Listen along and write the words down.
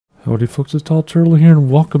Howdy folks, it's Tall Turtle here and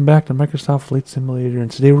welcome back to Microsoft Flight Simulator, and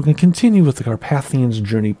today we're going to continue with the Carpathians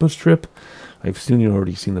journey bus trip. I've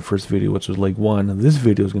already seen the first video, which was leg 1. This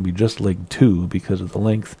video is going to be just leg 2 because of the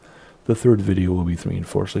length. The third video will be 3 and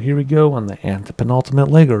 4. So here we go on the antepenultimate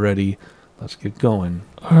leg already. Let's get going.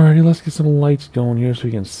 Alrighty, let's get some lights going here so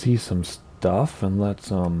we can see some stuff, and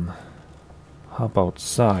let's hop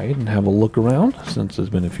outside and have a look around since it's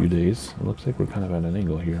been a few days. It looks like we're kind of at an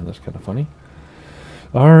angle here. That's kind of funny.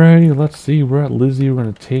 Alrighty, let's see. We're at LZZI. We're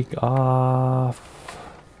going to take off.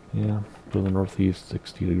 Yeah, to the northeast,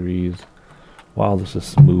 60 degrees. Wow, this is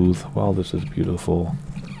smooth. Wow, this is beautiful.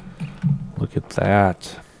 Look at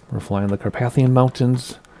that. We're flying the Carpathian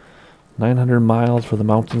Mountains. 900 miles for the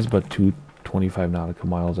mountains, but 225 nautical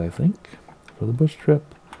miles, I think, for the bus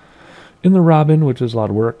trip. In the Robin, which is a lot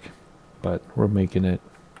of work, but we're making it.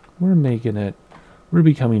 We're making it. We're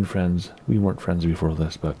becoming friends. We weren't friends before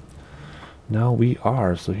this, but now we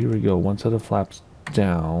are. So here we go. One set of flaps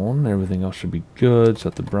down. Everything else should be good.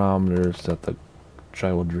 Set the barometer. Set the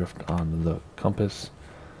gyro drift on the compass.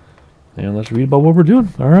 And let's read about what we're doing.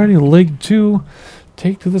 Alrighty, leg 2.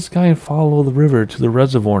 Take to the sky and follow the river to the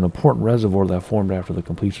reservoir, an important reservoir that formed after the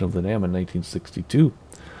completion of the dam in 1962.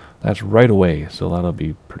 That's right away, so that'll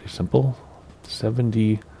be pretty simple.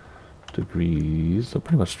 70 degrees, so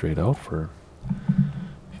pretty much straight out for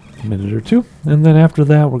a minute or two. And then after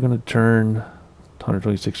that, we're going to turn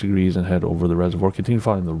 126 degrees and head over the reservoir. Continue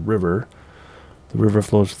following the river. The river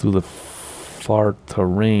flows through the Farta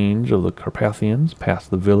range of the Carpathians,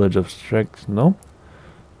 past the village of Strexno,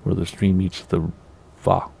 where the stream meets the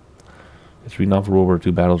Va. It's renowned for World War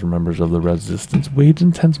II battles where members of the resistance waged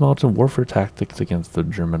intense mountain warfare tactics against the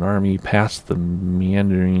German army, past the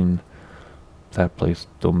meandering, that place,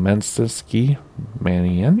 Domenski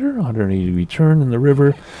Meander, 180 degree turn in the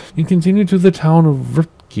river, and continue to the town of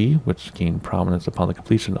Vrtki, which gained prominence upon the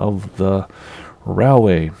completion of the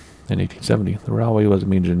railway in 1870. The railway was a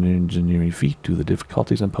major engineering feat due to the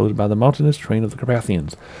difficulties imposed by the mountainous terrain of the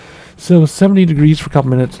Carpathians. So 70 degrees for a couple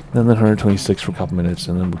minutes, and then 126 for a couple minutes,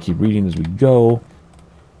 and then we'll keep reading as we go.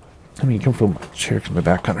 I mean, come from my chair because my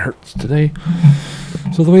back kind of hurts today.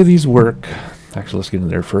 So the way these work, actually let's get in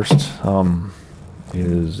there first,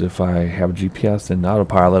 is if I have GPS and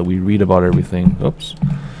autopilot, we read about everything, oops,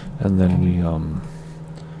 and then we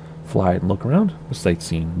fly and look around the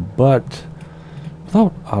sightseeing. But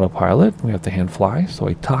without autopilot, we have to hand fly, so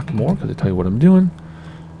I talk more because I tell you what I'm doing.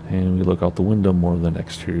 And we look out the window more than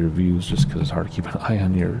exterior views just because it's hard to keep an eye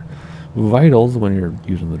on your vitals when you're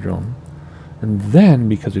using the drone. And then,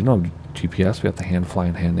 because we don't have GPS, we have to hand fly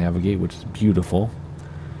and hand navigate, which is beautiful.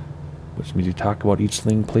 Which means you talk about each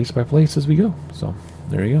thing place by place as we go. So,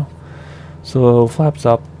 there you go. So, flaps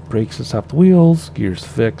up, brakes to stop the wheels, gears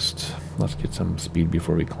fixed. Let's get some speed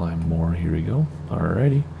before we climb more. Here we go.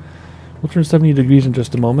 Alrighty. We'll turn 70 degrees in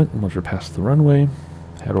just a moment once we're past the runway.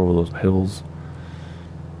 Head over those hills.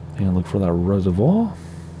 And look for that reservoir.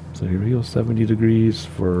 So here we go, 70 degrees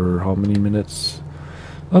for how many minutes?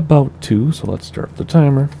 About 2, so let's start the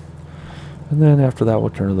timer. And then after that,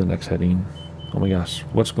 we'll turn to the next heading. Oh my gosh,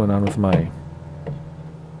 what's going on with my...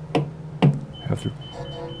 we have to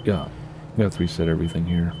reset everything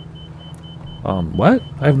here. What?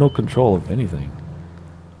 I have no control of anything.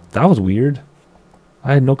 That was weird.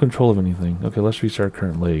 I had no control of anything. Okay, let's restart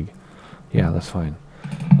current leg. Yeah, that's fine.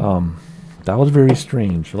 That was very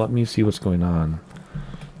strange. Let me see what's going on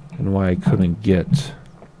and why I couldn't get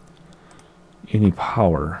any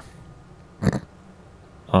power.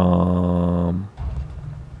 You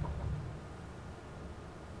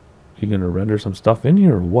gonna render some stuff in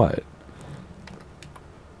here or what?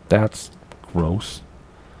 That's gross.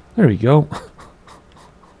 There we go.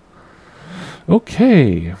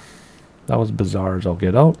 Okay. That was bizarre as I'll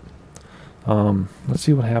get out. Let's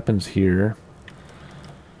see what happens here.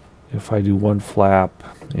 If I do one flap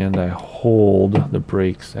and I hold the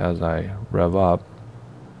brakes as I rev up.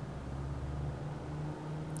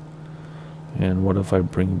 And what if I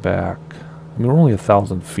bring back... I mean, we're only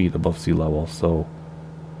 1,000 feet above sea level, so...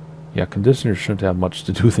 yeah, conditioners shouldn't have much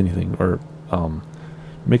to do with anything, or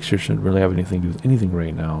mixture shouldn't really have anything to do with anything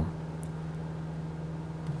right now.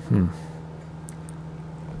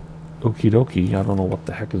 Okie dokie, I don't know what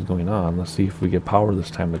the heck is going on. Let's see if we get power this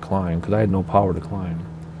time to climb, because I had no power to climb.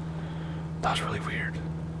 That was really weird.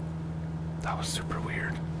 That was super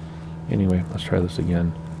weird. Anyway, let's try this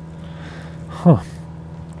again. Huh.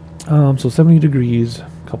 So 70 degrees, a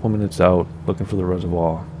couple minutes out, looking for the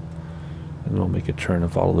reservoir. And we'll make a turn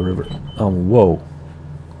and follow the river. Whoa.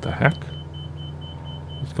 What the heck?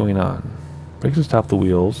 What's going on? Brakes to stop the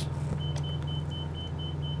wheels.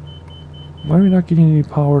 Why are we not getting any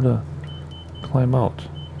power to climb out?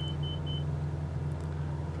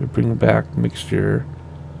 We bring back mixture.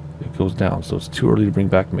 It goes down, so it's too early to bring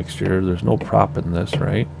back mixture. There's no prop in this,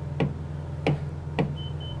 right?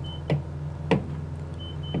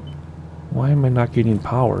 Why am I not getting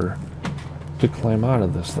power to climb out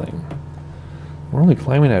of this thing? We're only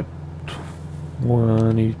climbing at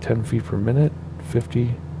 10 feet per minute,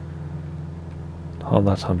 50. Oh,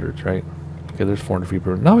 that's hundreds, right? Okay, there's 400 feet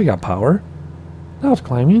per minute. Now we got power. Now it's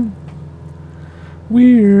climbing.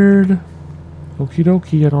 Weird. Okie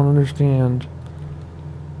dokie, I don't understand.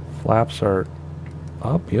 Flaps are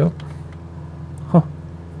up, yep. Huh.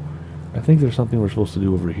 I think there's something we're supposed to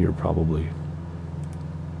do over here, probably.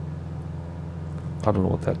 I don't know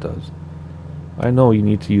what that does. I know you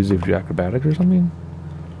need to use it if you're acrobatic or something.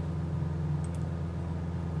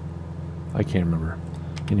 I can't remember.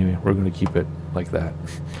 Anyway, we're going to keep it like that.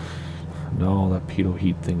 No, that pitot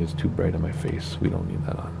heat thing is too bright on my face. We don't need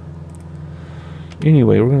that on.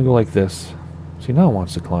 Anyway, we're going to go like this. See, now it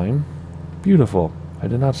wants to climb. Beautiful. I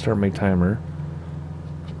did not start my timer.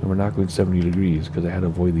 And we're not going 70 degrees because I had to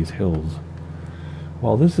avoid these hills.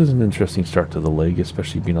 Well, this is an interesting start to the leg,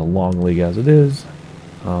 especially being a long leg as it is.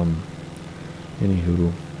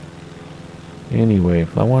 Anywho. Anyway,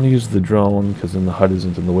 I want to use the drone because then the HUD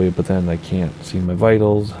isn't in the way, but then I can't see my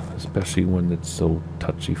vitals, especially when it's so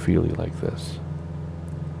touchy-feely like this.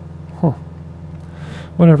 Huh.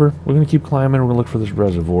 Whatever. We're going to keep climbing. We're going to look for this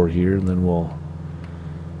reservoir here, and then we'll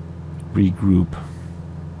regroup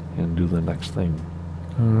and do the next thing.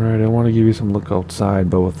 Alright, I want to give you some look outside,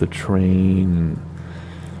 but with the train and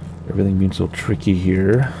everything being so tricky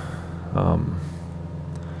here, I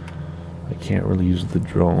can't really use the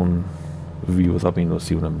drone view without being able to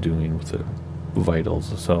see what I'm doing with the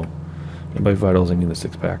vitals. So, and by vitals I mean the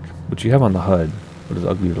 6-pack, which you have on the HUD, but it's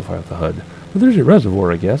ugly to fly with the HUD. But there's your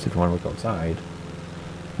reservoir, I guess, if you want to look outside.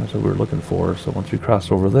 That's what we were looking for. So once we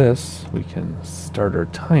cross over this, we can start our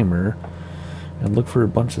timer and look for a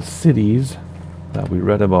bunch of cities that we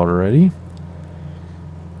read about already.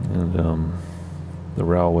 And the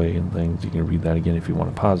railway and things, you can read that again if you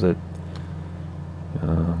want to pause it.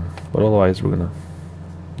 But otherwise, we're going to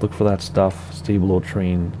look for that stuff, stay below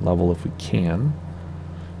train level if we can.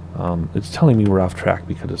 It's telling me we're off track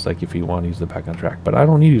because it's like if you want to use the back on track. But I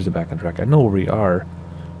don't need to use the back on track. I know where we are.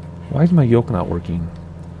 Why is my yoke not working?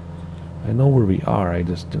 I know where we are. I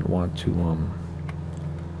just didn't want to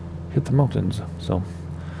hit the mountains. So,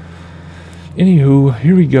 anywho,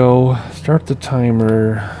 here we go. Start the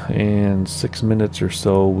timer, and 6 minutes or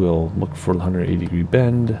so we'll look for the 180-degree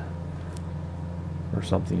bend or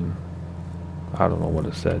something. I don't know what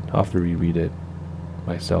it said. I'll have to reread it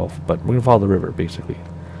myself, but we're going to follow the river, basically.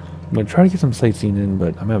 I'm going to try to get some sightseeing in,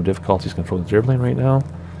 but I'm having difficulties controlling this airplane right now.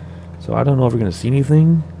 So I don't know if we're going to see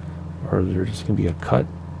anything, or there's just going to be a cut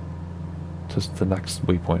to the next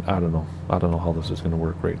waypoint. I don't know. I don't know how this is going to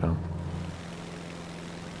work right now.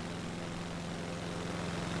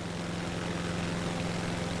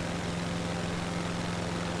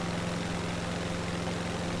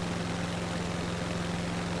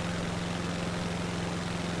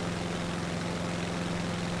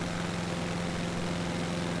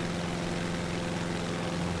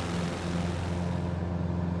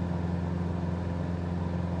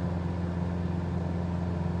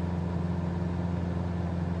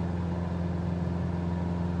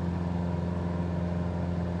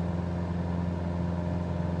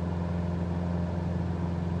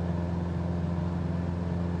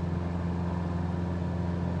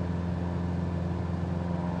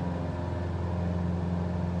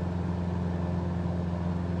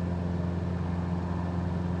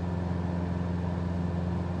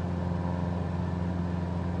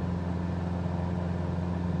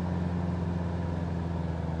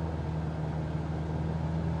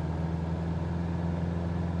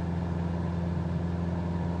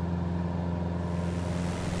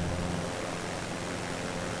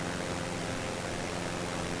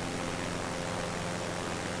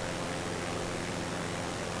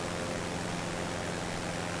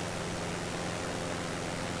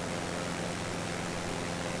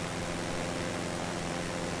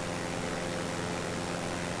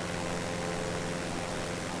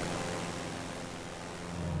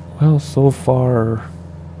 Well, so far,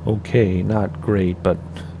 okay, not great, but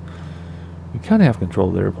we kind of have control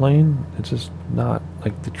of the airplane. It's just not,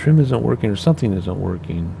 like, the trim isn't working or something isn't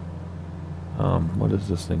working. What does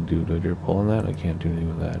this thing do? Do I pull on that? I can't do anything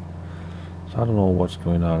with that. So I don't know what's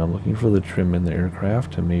going on. I'm looking for the trim in the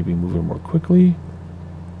aircraft to maybe move it more quickly.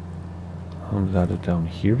 Is that it down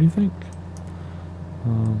here, do you think?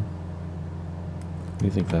 What do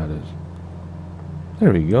you think that is?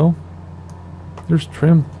 There we go. There's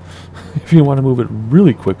trim. If you want to move it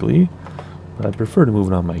really quickly, But I prefer to move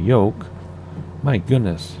it on my yoke. My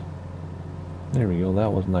goodness. There we go,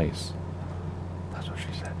 that was nice. That's what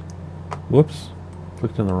she said. Whoops.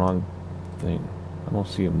 Clicked on the wrong thing. I don't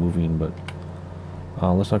see it moving, but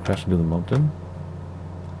let's not crash into the mountain.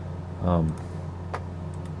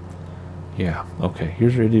 Yeah, okay.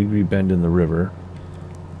 Here's your 80-degree bend in the river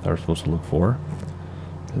that we're supposed to look for.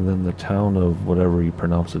 And then the town of whatever you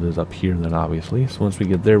pronounce it is up here then, obviously. So once we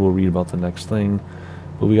get there, we'll read about the next thing.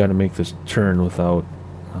 But we got to make this turn without,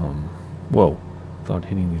 without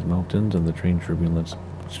hitting these mountains and the train turbulence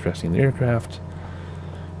stressing the aircraft.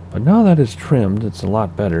 But now that it's trimmed, it's a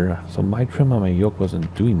lot better. So my trim on my yoke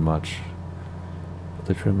wasn't doing much. But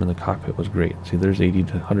the trim in the cockpit was great. See, there's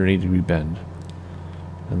 180-degree bend.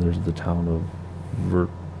 And there's the town of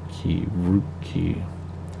Rootkey.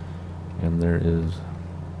 And there is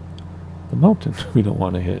the mountain we don't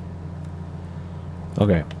want to hit.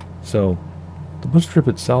 Okay, so the bush trip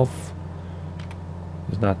itself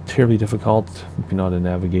is not terribly difficult if you know how to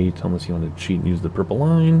navigate, unless you want to cheat and use the purple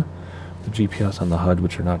line. The GPS on the HUD,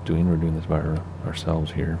 which we're not doing, we're doing this by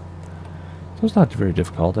ourselves here. So it's not very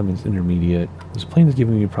difficult. I mean, it's intermediate. This plane is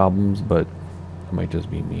giving me problems, but it might just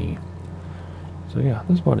be me. So yeah,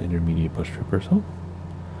 this is about an intermediate bush trip or so.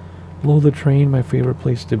 Below the train, my favorite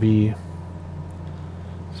place to be,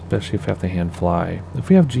 especially if I have to hand fly. If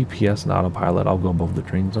we have GPS and autopilot, I'll go above the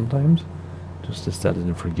train sometimes, just to set it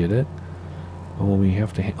and forget it. But when we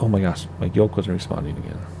have to, oh my gosh, my yoke wasn't responding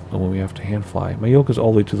again. But when we have to hand fly, my yoke is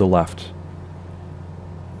all the way to the left.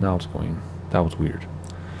 Now it's going. That was weird.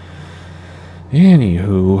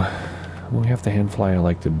 Anywho, when we have to hand fly, I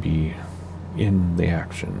like to be in the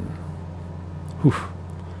action. Whew.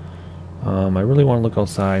 I really want to look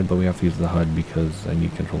outside, but we have to use the HUD because I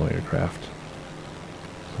need control of aircraft.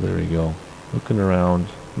 So there we go. Looking around,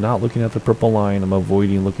 not looking at the purple line. I'm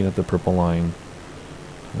avoiding looking at the purple line.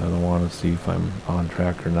 I don't want to see if I'm on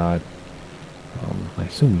track or not. I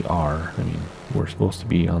assume we are. I mean, we're supposed to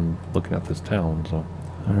be on looking at this town, so.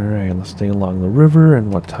 Alright, let's stay along the river.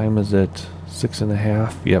 And what time is it?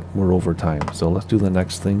 6:30? Yep, we're over time. So let's do the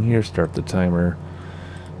next thing here. Start the timer.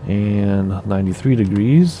 And 93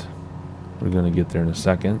 degrees. We're going to get there in a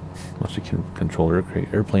second. Once we can control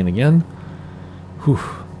airplane again. Whew.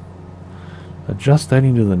 Adjust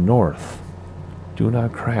heading to the north. Do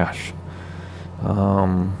not crash.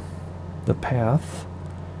 The path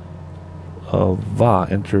of Va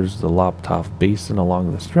enters the Laptov Basin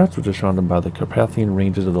along the stretch, which is surrounded by the Carpathian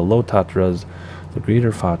ranges of the Low Tatras, the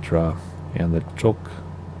Greater Fatra, and the Chok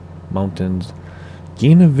Mountains.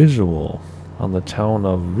 Gain a visual on the town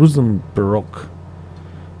of Rosenberg,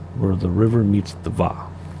 where the river meets the Va.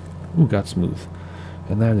 Ooh, got smooth.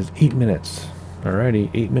 And that is 8 minutes.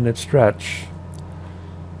 Alrighty, 8-minute stretch.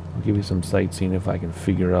 I'll give you some sightseeing if I can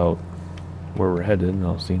figure out where we're headed, and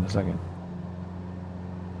I'll see you in a second.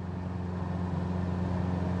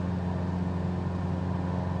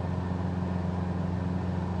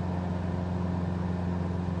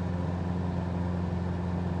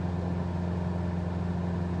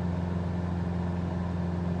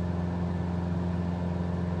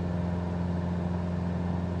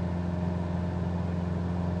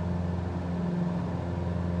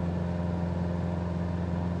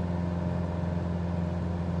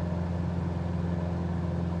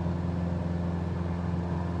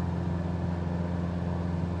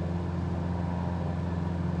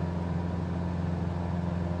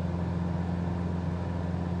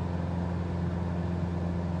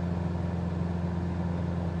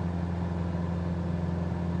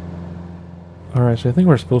 Alright, so I think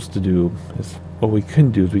what we're supposed to do is, what we can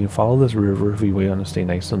do is we can follow this river if we want to stay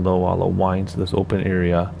nice and low while it winds to this open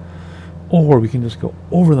area. Or we can just go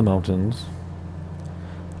over the mountains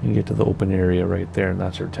and get to the open area right there, and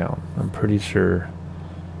that's our town. I'm pretty sure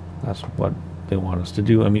that's what they want us to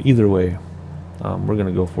do. I mean, either way, we're going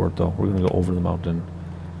to go for it though. We're going to go over the mountain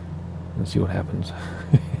and see what happens.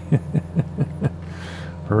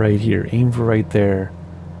 Right here. Aim for right there.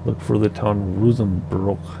 Look for the town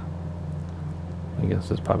Rosenberg. I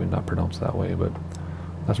guess it's probably not pronounced that way, but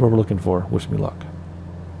that's what we're looking for. Wish me luck.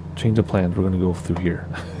 Change of plans. We're going to go through here.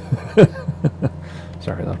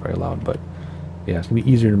 Sorry, that's very loud, but yeah, it's going to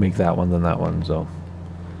be easier to make that one than that one, so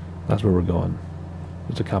that's where we're going.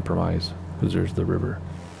 It's a compromise, because there's the river.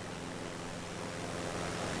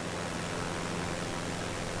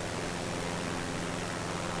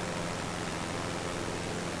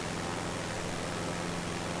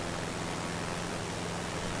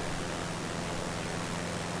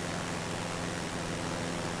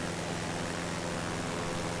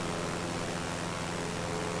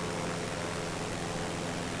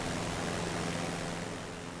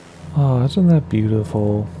 Oh, isn't that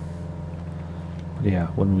beautiful? But yeah,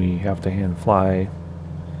 when we have to hand fly,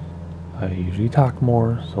 I usually talk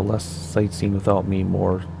more, so less sightseeing without me,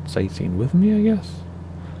 more sightseeing with me, I guess.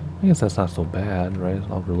 I guess that's not so bad, right? As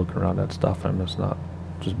long as we're looking around at stuff, I'm just not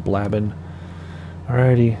just blabbing.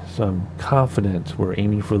 Alrighty, so I'm confident we're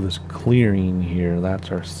aiming for this clearing here.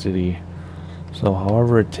 That's our city. So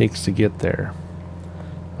however it takes to get there.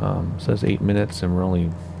 It says 8 minutes and we're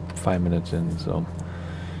only 5 minutes in, so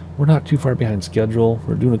we're not too far behind schedule.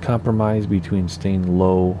 We're doing a compromise between staying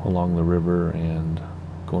low along the river and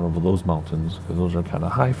going over those mountains, because those are kind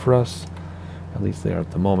of high for us. At least they are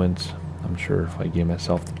at the moment. I'm sure if I gave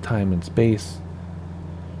myself the time and space,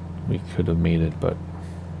 we could have made it, but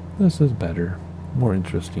this is better. More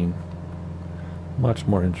interesting. Much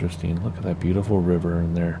more interesting. Look at that beautiful river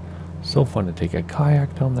in there. So fun to take a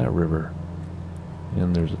kayak down that river.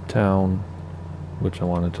 And there's a town, which I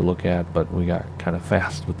wanted to look at, but we got kind of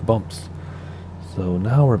fast with the bumps. So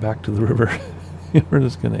now we're back to the river. We're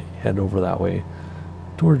just going to head over that way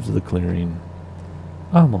towards the clearing.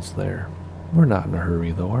 Almost there. We're not in a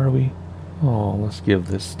hurry though, are we? Oh, let's give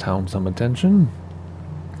this town some attention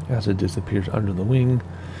as it disappears under the wing.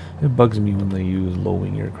 It bugs me when they use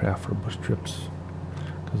low-wing aircraft for bush trips,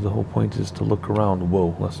 because the whole point is to look around.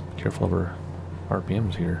 Whoa, let's be careful of our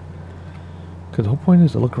RPMs here. Because the whole point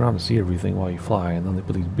is to look around and see everything while you fly, and then they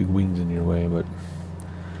put these big wings in your way, but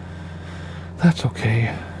that's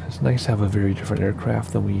okay. It's nice to have a very different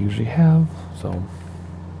aircraft than we usually have, so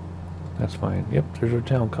that's fine. Yep, there's our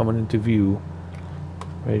town coming into view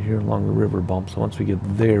right here along the river bump. So once we get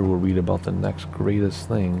there, we'll read about the next greatest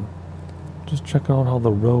thing. Just check out how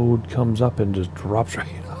the road comes up and just drops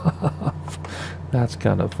right off. That's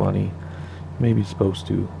kind of funny. Maybe it's supposed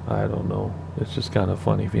to. I don't know. It's just kind of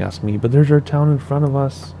funny if you ask me. But there's our town in front of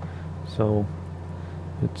us. So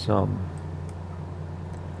it's on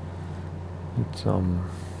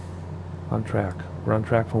track. We're on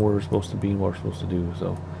track from where we're supposed to be and what we're supposed to do.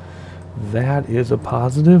 So that is a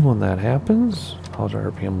positive when that happens. How's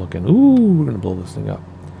our RPM looking? Ooh, we're gonna blow this thing up.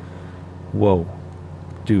 Whoa,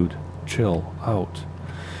 dude, chill out.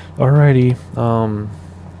 Alrighty,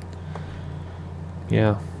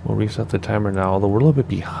 yeah, we'll reset the timer now, although we're a little bit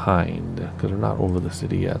behind because we're not over the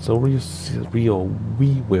city yet. So we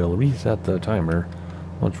will reset the timer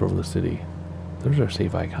once we're over the city. There's our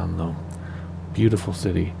save icon though. Beautiful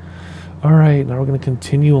city. Alright, now we're going to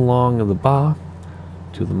continue along the Ba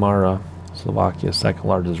to the Mara, Slovakia's second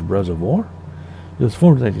largest reservoir. It was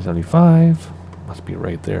formed in 1975. Must be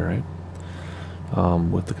right there, right?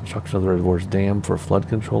 With the construction of the reservoir's dam for flood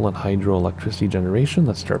control and hydroelectricity generation.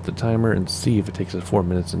 Let's start the timer and see if it takes us 4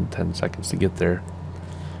 minutes and 10 seconds to get there.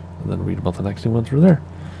 And then read about the next thing once we're there.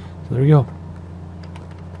 So there we go.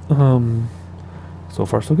 So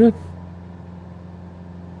far so good.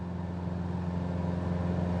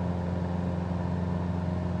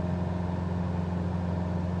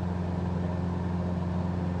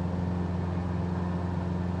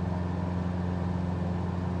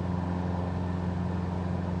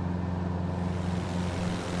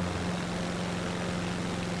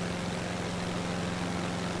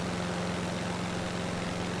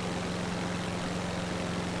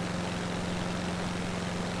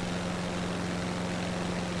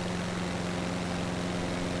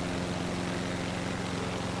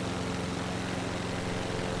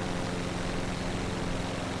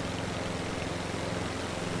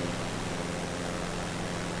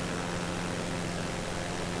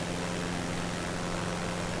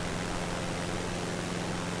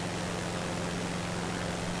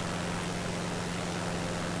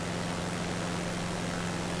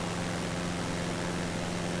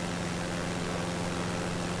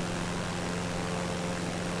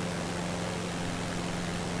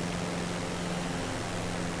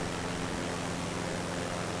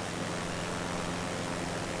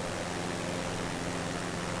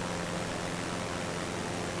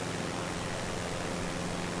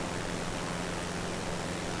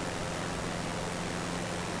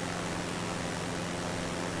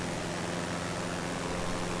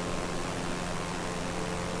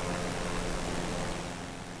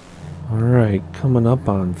 Alright, coming up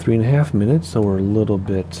on 3.5 minutes, so we're a little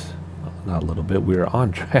bit, not a little bit, we're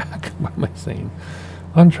on track. What am I saying?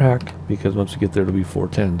 On track, because once we get there it'll be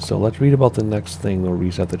 4:10. So let's read about the next thing. We'll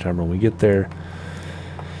reset the timer when we get there.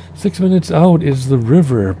 6 minutes out is the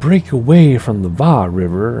river. Break away from the Va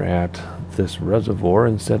River at this reservoir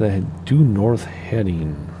instead of due north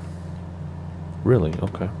heading. Really?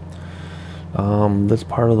 Okay. This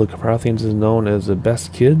part of the Carpathians is known as the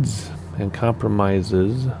Best Kids and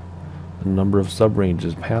compromises a number of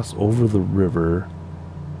sub-ranges. Pass over the river.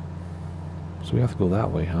 So we have to go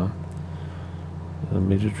that way, huh? A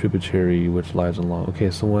major tributary which lies along. Okay,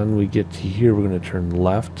 so when we get to here, we're going to turn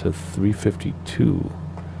left to 352.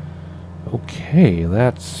 Okay,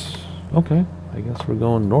 that's... Okay, I guess we're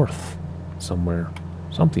going north somewhere.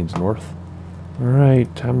 Something's north.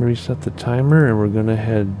 Alright, time to reset the timer, and we're going to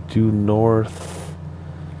head due north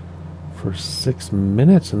for 6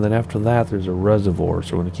 minutes, and then after that there's a reservoir.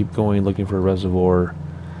 So we're going to keep going, looking for a reservoir.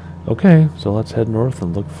 Okay, so let's head north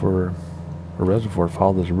and look for a reservoir.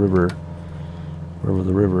 Follow this river. Wherever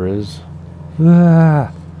the river is.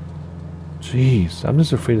 Ah! Jeez, I'm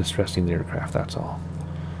just afraid of stressing the aircraft, that's all.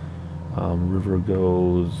 River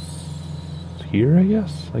goes here, I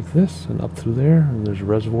guess, like this, and up through there, and there's a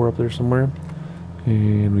reservoir up there somewhere.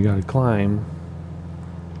 And we gotta climb.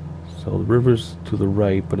 So the river's to the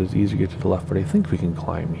right, but it's easier to get to the left, but I think we can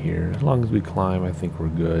climb here. As long as we climb, I think we're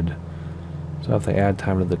good. So I have to add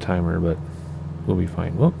time to the timer, but we'll be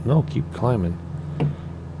fine. Well, no, keep climbing.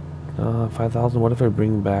 5,000, what if I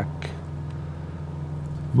bring back...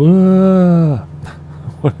 What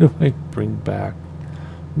if I bring back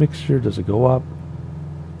mixture? Does it go up?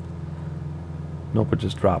 Nope, it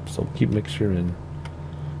just drops. So keep mixture in.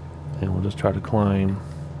 And we'll just try to climb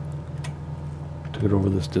to get over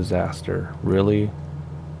this disaster. Really?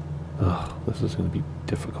 Ugh, this is going to be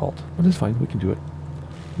difficult. But it's fine, we can do it.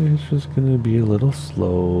 It's just going to be a little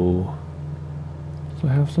slow. So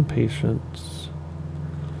have some patience.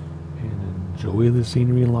 Enjoy the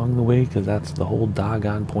scenery along the way, because that's the whole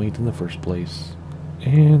doggone point in the first place.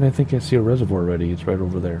 And I think I see a reservoir already. It's right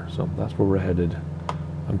over there, so that's where we're headed.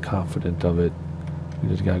 I'm confident of it. We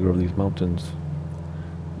just gotta go over these mountains.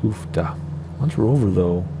 Oofda. Once we're over,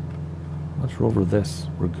 though, once we're over this,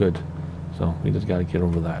 we're good. So we just gotta get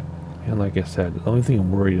over that. And like I said, the only thing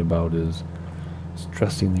I'm worried about is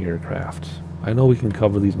stressing the aircraft. I know we can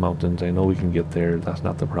cover these mountains. I know we can get there. That's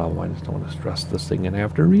not the problem. I just don't want to stress this thing and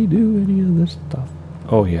have to redo any of this stuff.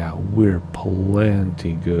 Oh yeah, we're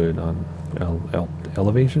plenty good on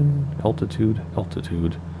elevation, altitude.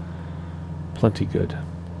 Plenty good.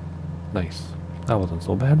 Nice. That wasn't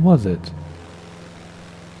so bad, was it?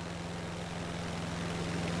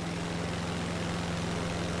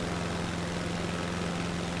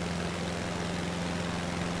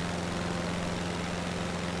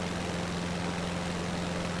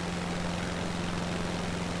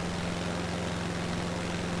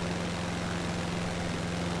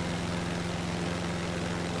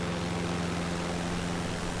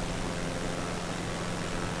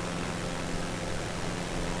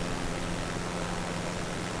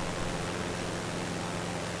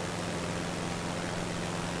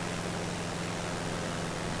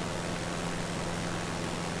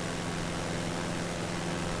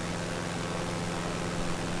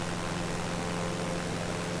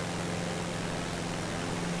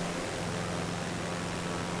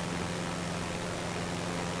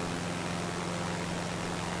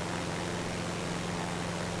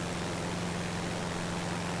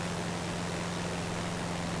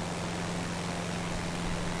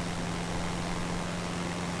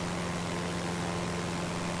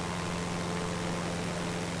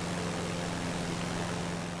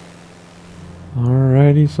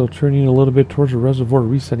 Alrighty, so turning a little bit towards the reservoir,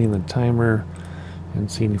 resetting the timer, and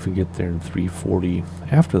seeing if we get there in 340.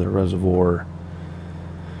 After the reservoir,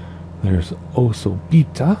 there's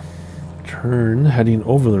Osobita. Turn, heading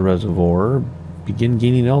over the reservoir, begin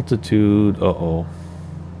gaining altitude.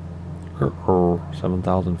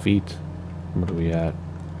 7,000 feet. What are we at?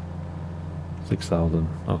 6,000.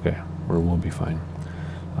 Okay, we'll be fine.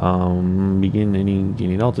 Begin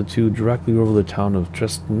gaining altitude directly over the town of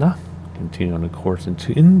Trisna. Continue on a course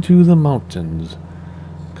into the mountains,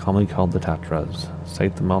 commonly called the Tatras.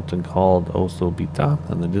 Sight the mountain called Osobita.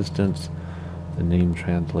 In the distance, the name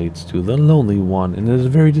translates to the Lonely One, and it is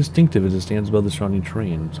very distinctive as it stands above the surrounding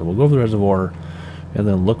terrain. So we'll go over the reservoir and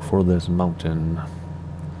then look for this mountain.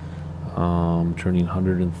 Turning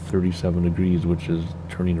 137 degrees, which is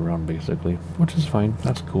turning around basically, which is fine.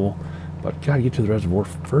 That's cool. But gotta get to the reservoir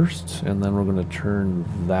first, and then we're gonna turn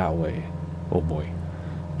that way. Oh boy.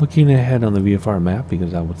 Looking ahead on the VFR map,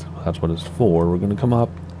 because that's what it's for, we're going to come up,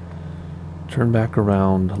 turn back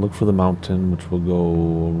around, look for the mountain, which will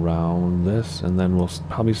go around this, and then we'll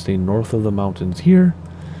probably stay north of the mountains here,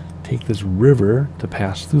 take this river to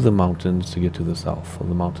pass through the mountains to get to the south of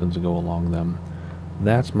the mountains and go along them.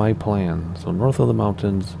 That's my plan. So north of the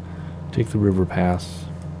mountains, take the river pass,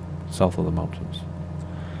 south of the mountains.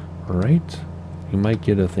 Alright? You might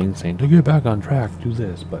get a thing saying, to get back on track, do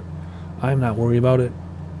this, but I'm not worried about it,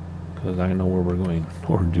 because I know where we're going.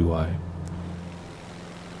 Or do I?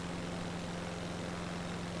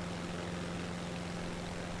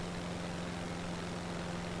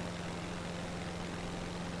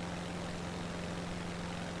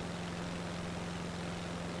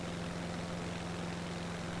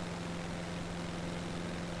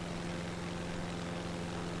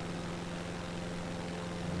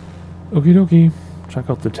 Okie dokie. Check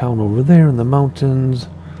out the town over there in the mountains.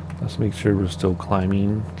 Let's make sure we're still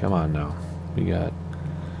climbing. Come on now. We gotta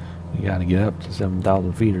get up to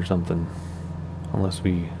 7,000 feet or something. Unless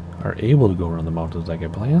we are able to go around the mountains like I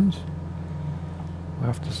planned. We'll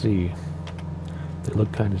have to see. They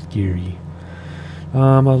look kind of scary.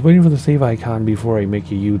 I was waiting for the save icon before I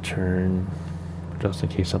make a U-turn. Just in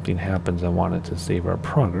case something happens, I wanted to save our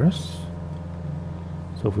progress.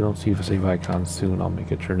 So if we don't see a save icon soon, I'll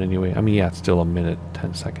make a turn anyway. I mean, yeah, it's still a minute,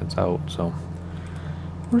 10 seconds out, so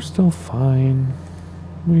we're still fine.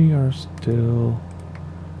 We are still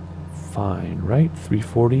fine, right?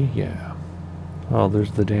 340? Yeah. Oh,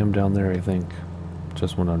 there's the dam down there, I think.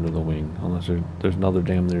 Just went under the wing. Unless there's another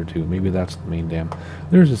dam there, too. Maybe that's the main dam.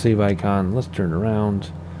 There's a save icon. Let's turn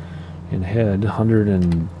around and head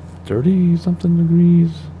 130-something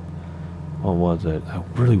degrees. What was it? I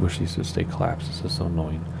really wish these would stay collapsed. This is so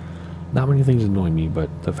annoying. Not many things annoy me, but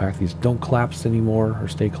the fact these don't collapse anymore or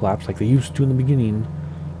stay collapsed like they used to in the beginning,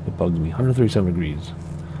 it bugs me. 137 degrees.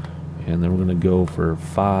 And then we're going to go for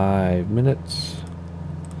 5 minutes.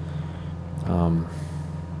 And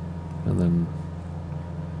then,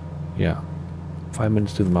 yeah, 5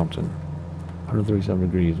 minutes to the mountain. 137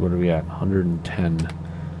 degrees. What are we at? 110.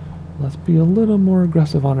 Let's be a little more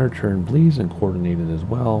aggressive on our turn, please, and coordinated as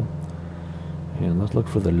well. And let's look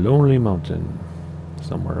for the Lonely Mountain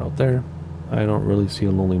somewhere out there. I don't really see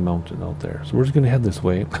a Lonely Mountain out there. So we're just going to head this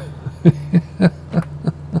way.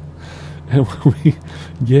 And when we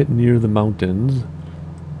get near the mountains,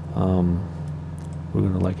 we're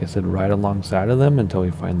going to, like I said, ride alongside of them until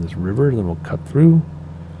we find this river. Then we'll cut through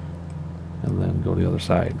and then go to the other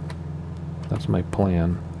side. That's my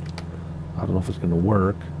plan. I don't know if it's going to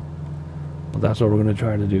work, but that's what we're going to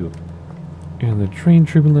try to do. And the train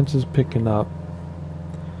turbulence is picking up.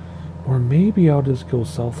 Or maybe I'll just go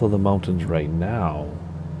south of the mountains right now.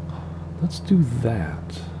 Let's do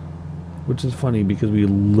that. Which is funny because we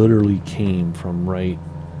literally came from right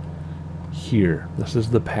here. This is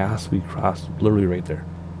the pass we crossed literally right there.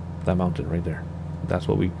 That mountain right there. That's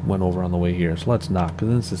what we went over on the way here. So let's not,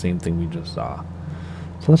 because it's the same thing we just saw.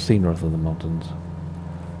 So let's stay north of the mountains.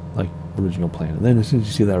 Like original plan. And then as soon as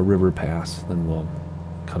you see that river pass, then we'll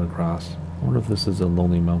cut across. I wonder if this is a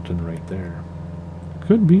Lonely Mountain right there.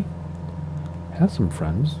 Could be. Has some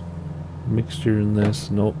friends. Mixture in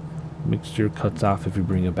this. Nope. Mixture cuts off if you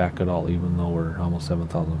bring it back at all, even though we're almost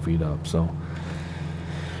 7,000 feet up. So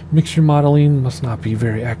mixture modeling must not be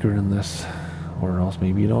very accurate in this. Or else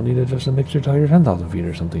maybe you don't need to adjust a mixture till you're 10,000 feet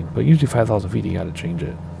or something. But usually 5,000 feet you gotta change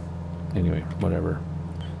it. Anyway, whatever.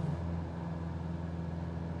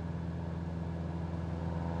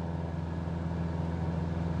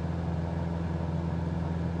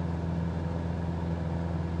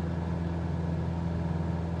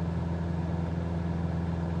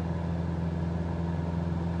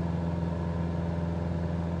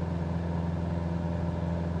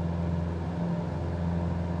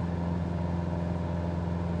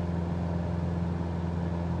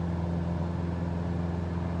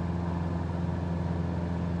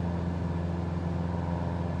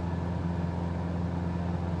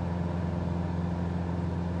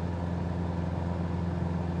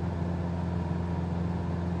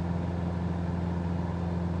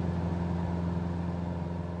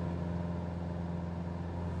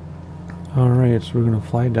 Alright, so we're going to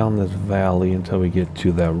fly down this valley until we get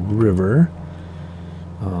to that river.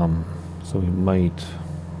 So we might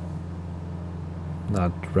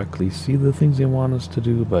not directly see the things they want us to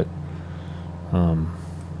do, but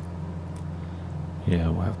yeah,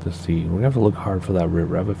 we'll have to see. We're going to have to look hard for that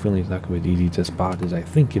river. I have a feeling it's not going to be easy to spot as I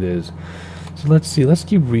think it is. So let's see. Let's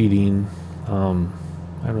keep reading. I don't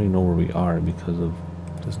even know where we are because of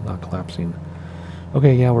this not collapsing.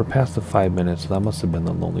 Okay, yeah, we're past the 5 minutes, so that must have been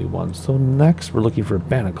the Lonely One. So next, we're looking for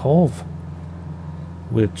Bannockholm,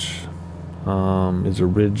 which is a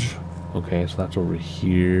ridge. Okay, so that's over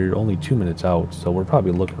here. Only 2 minutes out, so we're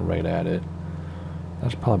probably looking right at it.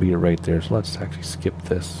 That's probably it right there. So let's actually skip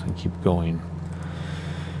this and keep going.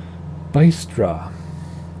 Bystra.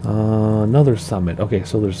 Another summit. Okay,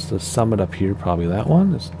 so there's the summit up here, probably that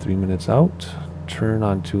one. It's 3 minutes out. Turn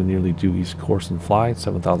onto a nearly due east course and fly,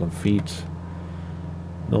 7,000 feet.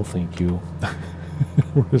 No thank you.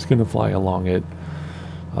 We're just going to fly along it.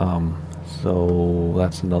 So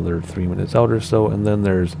that's another 3 minutes out or so. And then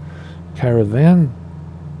there's Caravan.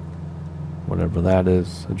 Whatever that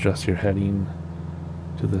is. Adjust your heading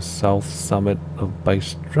to the south summit of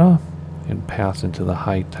Bystra and pass into the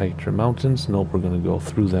high Tatry Mountains. Nope, we're going to go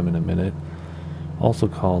through them in a minute. Also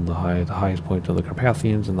called the highest point of the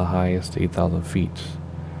Carpathians and the highest 8,000 feet.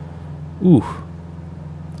 Ooh.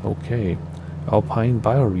 Okay. Alpine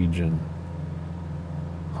bioregion.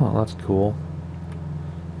 Huh, that's cool.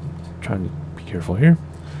 Trying to be careful here.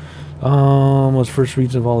 Was first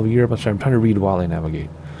region of all of Europe. I'm trying to read while I navigate.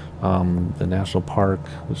 The national park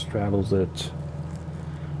that straddles it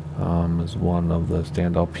is one of the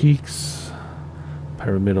standout peaks.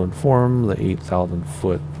 Pyramidal in form, the 8,000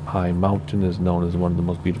 foot high mountain is known as one of the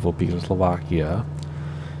most beautiful peaks in Slovakia.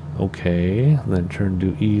 Okay, then turn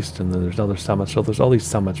due east, and then there's other summits. So there's all these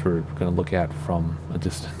summits we're going to look at from a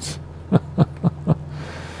distance.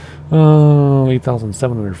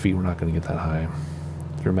 8,700 feet, we're not going to get that high.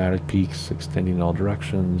 Dramatic peaks extending in all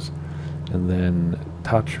directions. And then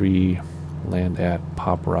Tatry, land at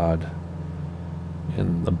Poprad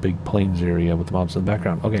in the big plains area with the mountains in the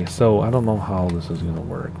background. Okay, so I don't know how this is going to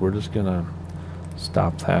work. We're just going to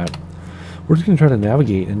stop that. We're just going to try to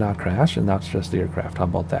navigate and not crash and not stress the aircraft. How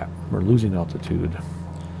about that? We're losing altitude.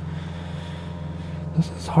 This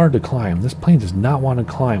is hard to climb. This plane does not want to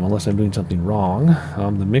climb unless I'm doing something wrong.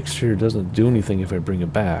 The mixture doesn't do anything if I bring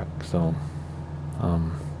it back, so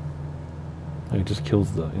it just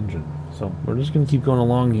kills the engine. So we're just going to keep going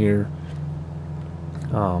along here.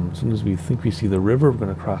 As soon as we think we see the river, we're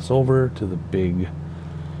going to cross over to the big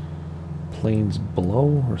plains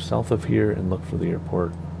below or south of here and look for the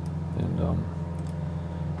airport. And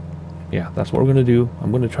yeah, that's what we're going to do.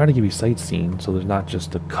 I'm going to try to give you sightseeing so there's not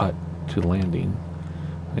just a cut to landing.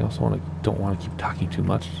 I also don't want to keep talking too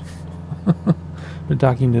much. Been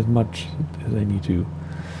talking as much as I need to.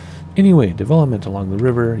 Anyway, development along the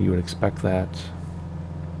river, you would expect that.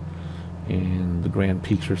 And the grand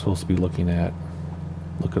peaks we're supposed to be looking at.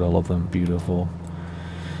 Look at all of them. Beautiful.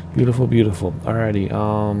 Beautiful, beautiful. Alrighty,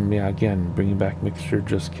 yeah, again, bringing back mixture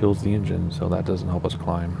just kills the engine, so that doesn't help us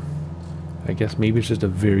climb. I guess maybe it's just a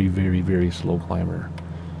very, very, very slow climber.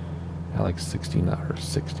 At like 60 knots or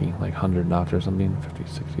 60, like 100 knots or something. 50,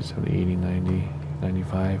 60, 70, 80, 90,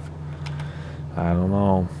 95. I don't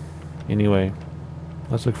know. Anyway,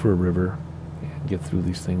 let's look for a river and get through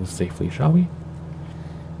these things safely, shall we?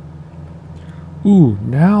 Ooh,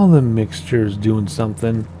 now the mixture's doing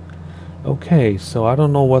something. Okay, so I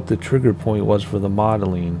don't know what the trigger point was for the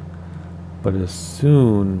modeling, but as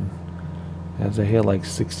soon as I hit like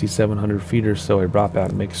 6,700 feet or so, I brought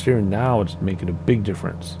back mixture, and now it's making a big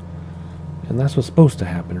difference. And that's what's supposed to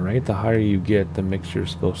happen, right? The higher you get, the mixture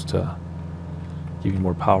is supposed to give you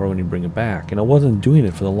more power when you bring it back. And I wasn't doing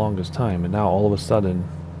it for the longest time, and now all of a sudden,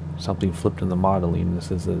 something flipped in the modeling.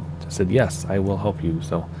 This is it said, yes, I will help you.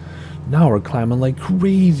 So now we're climbing like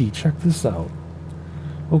crazy. Check this out.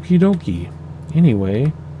 Okie dokie.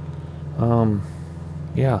 Anyway,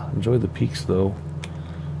 yeah, enjoy the peaks though,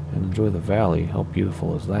 and enjoy the valley. How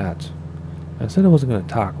beautiful is that? I said I wasn't going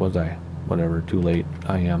to talk, was I? Whatever, too late.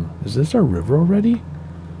 I am. Is this our river already?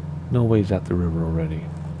 No way is at the river already.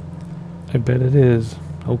 I bet it is.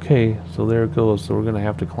 Okay, so there it goes. So we're going to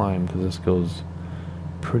have to climb because this goes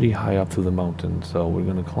pretty high up through the mountain. So we're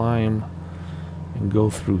going to climb and go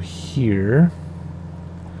through here.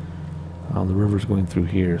 The river's going through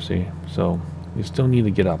here, see? So we still need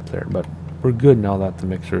to get up there, but we're good now that the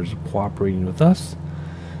mixer is cooperating with us.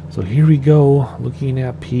 So here we go, looking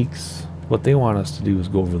at peaks. What they want us to do is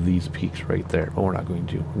go over these peaks right there, but we're not going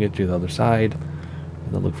to. We'll get to the other side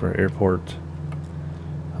and then look for our airport.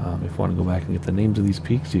 If you want to go back and get the names of these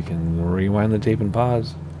peaks, you can rewind the tape and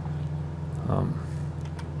pause.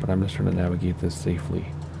 But I'm just trying to navigate this safely.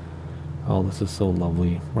 Oh, this is so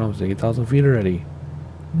lovely. We're almost at 8,000 feet already.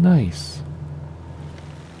 Nice.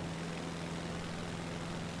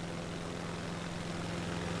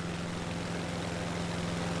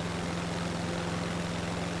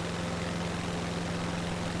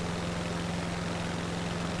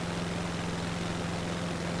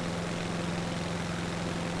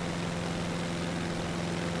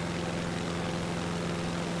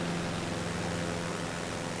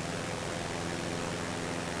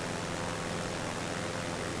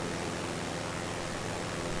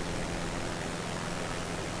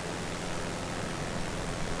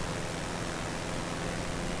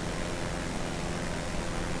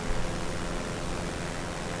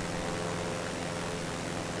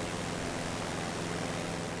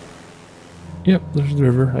 Yep, there's the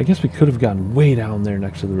river. I guess we could have gotten way down there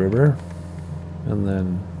next to the river. And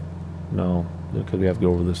then, no, because we have to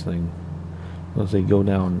go over this thing. Let's say go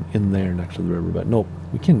down in there next to the river. But nope,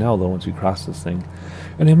 we can now though once we cross this thing.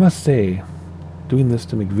 And I must say, doing this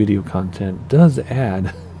to make video content does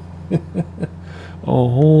add a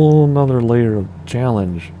whole nother layer of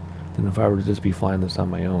challenge than if I were to just be flying this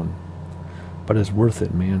on my own. But it's worth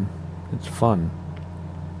it, man. It's fun.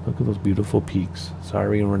 Look at those beautiful peaks.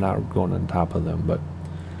 Sorry we're not going on top of them, but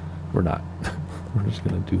we're not. We're just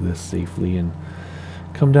going to do this safely and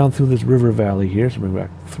come down through this river valley here. So bring back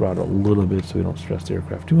the throttle a little bit so we don't stress the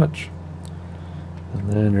aircraft too much.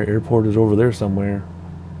 And then our airport is over there somewhere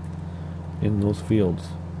in those fields.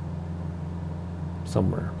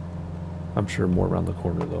 Somewhere. I'm sure more around the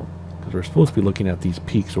corner though. Because we're supposed to be looking at these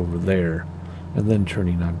peaks over there and then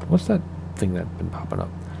turning on. What's that thing that's been popping up?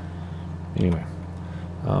 Anyway.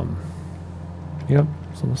 Yep.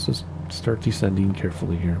 So let's just start descending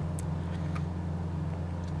carefully here.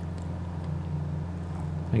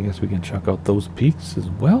 I guess we can check out those peaks as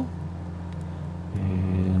well.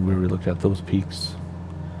 And we already looked at those peaks.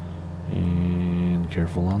 And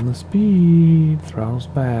careful on the speed. Throttles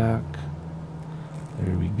back.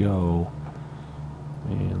 There we go.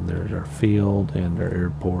 And there's our field, and our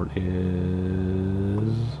airport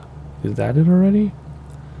is... Is that it already?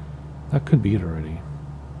 That could be it already.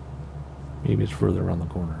 Maybe it's further around the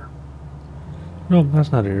corner. No,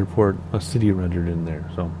 that's not an airport. A city rendered in there,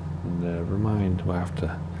 so never mind. We'll have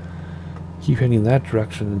to keep heading that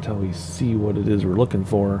direction until we see what it is we're looking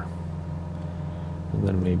for. And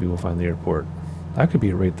then maybe we'll find the airport. That could be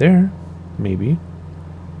it right there. Maybe.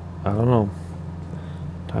 I don't know.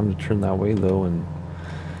 Time to turn that way, though, and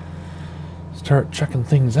start checking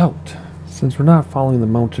things out. Since we're not following the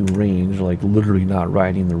mountain range, like literally not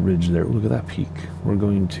riding the ridge there, look at that peak. We're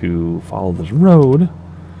going to follow this road,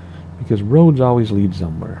 because roads always lead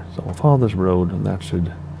somewhere. So we'll follow this road, and that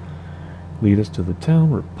should lead us to the town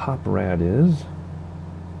where Poprad is.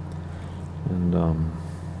 And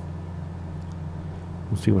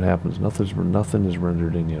we'll see what happens. Nothing is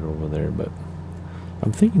rendered in yet over there, but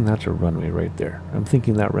I'm thinking that's a runway right there. I'm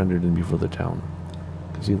thinking that rendered in before the town.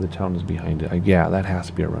 See, the town is behind it. Yeah, that has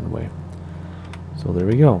to be a runway. So there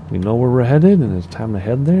we go. We know where we're headed, and it's time to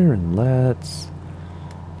head there, and let's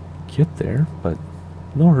get there, but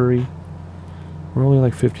no hurry. We're only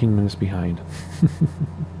like 15 minutes behind.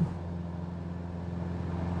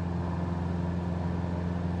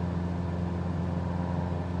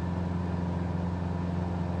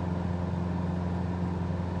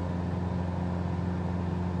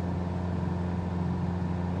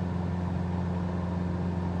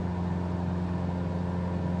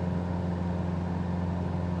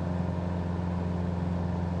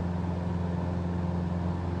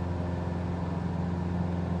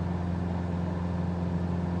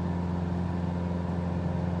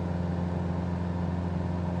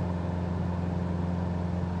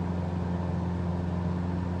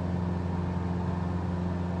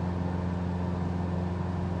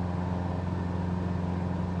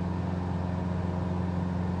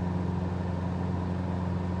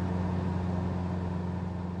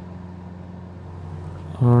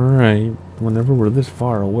 Alright, whenever we're this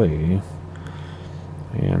far away,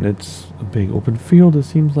 and it's a big open field, it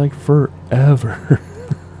seems like forever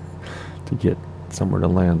to get somewhere to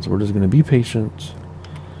land. So we're just going to be patient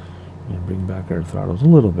and bring back our throttles a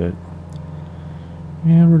little bit.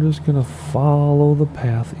 And we're just going to follow the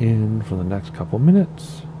path in for the next couple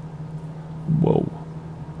minutes. Whoa.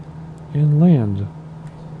 And land.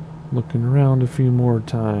 Looking around a few more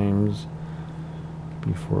times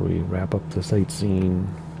before we wrap up the sightseeing.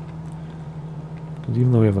 Because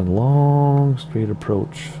even though we have a long straight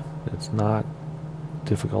approach, it's not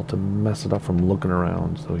difficult to mess it up from looking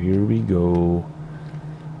around. So here we go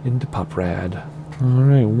into Poprad.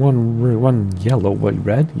 Alright, one yellow, what,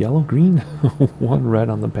 red, yellow, green? One red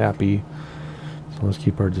on the Pappy. So let's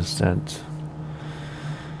keep our descent.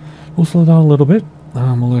 We'll slow down a little bit.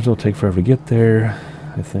 It'll take forever to get there,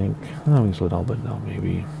 I think. We can slow down a bit now,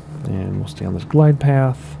 maybe. And we'll stay on this glide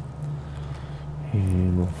path.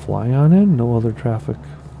 And we'll fly on in. No other traffic,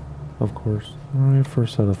 of course. Alright,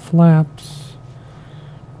 first set of flaps.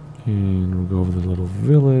 And we'll go over the little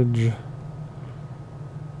village.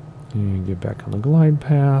 And get back on the glide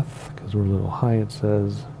path, because we're a little high, it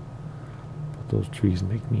says. But those trees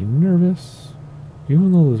make me nervous.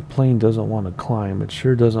 Even though this plane doesn't want to climb, it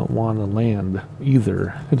sure doesn't want to land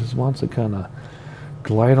either. It just wants to kind of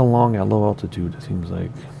glide along at low altitude, it seems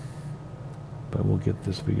like. But we'll get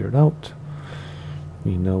this figured out.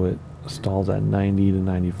 We know it stalls at 90 to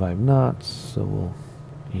 95 knots, so we'll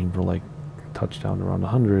aim for like touchdown around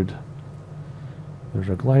 100. There's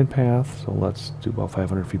our glide path, so let's do about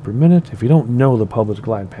 500 feet per minute. If you don't know the published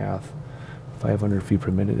glide path, 500 feet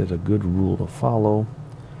per minute is a good rule to follow.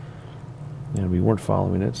 And we weren't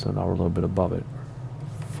following it, so now we're a little bit above it.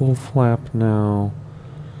 Full flap now.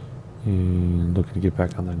 And looking to get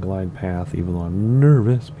back on that glide path, even though I'm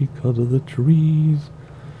nervous because of the trees.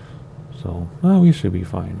 So, we should be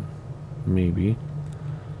fine. Maybe.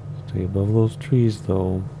 Stay above those trees,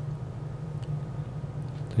 though.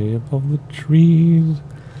 Stay above the trees.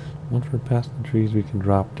 Once we're past the trees, we can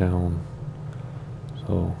drop down.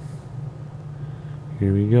 So,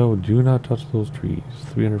 here we go. Do not touch those trees.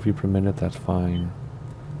 300 feet per minute, that's fine.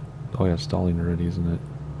 Oh yeah, it's stalling already, isn't it?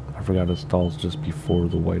 I forgot it stalls just before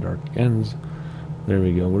the white arc ends. There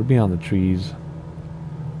we go. We're beyond the trees.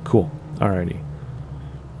 Cool. Alrighty.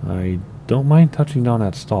 I don't mind touching down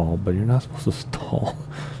that stall, but you're not supposed to stall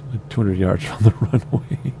like 200 yards from the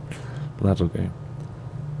runway. But that's okay.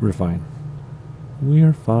 We're fine. We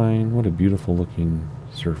are fine. What a beautiful looking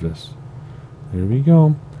surface. There we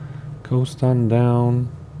go. Coast on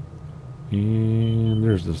down. And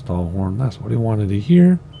there's the stall horn. That's what I wanted to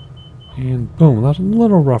hear. And boom. That's a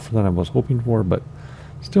little rougher than I was hoping for, but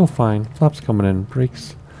still fine. Flaps coming in.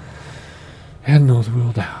 Brakes. And nose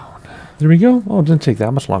wheel down. There we go. Oh, it didn't take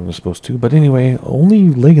that much longer than it was supposed to. But anyway, only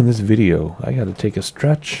leg in this video. I got to take a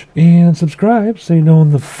stretch and subscribe so you know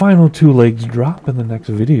when the final 2 legs drop in the next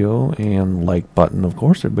video. And like button, of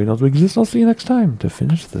course. Everybody knows we exist. I'll see you next time to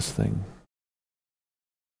finish this thing.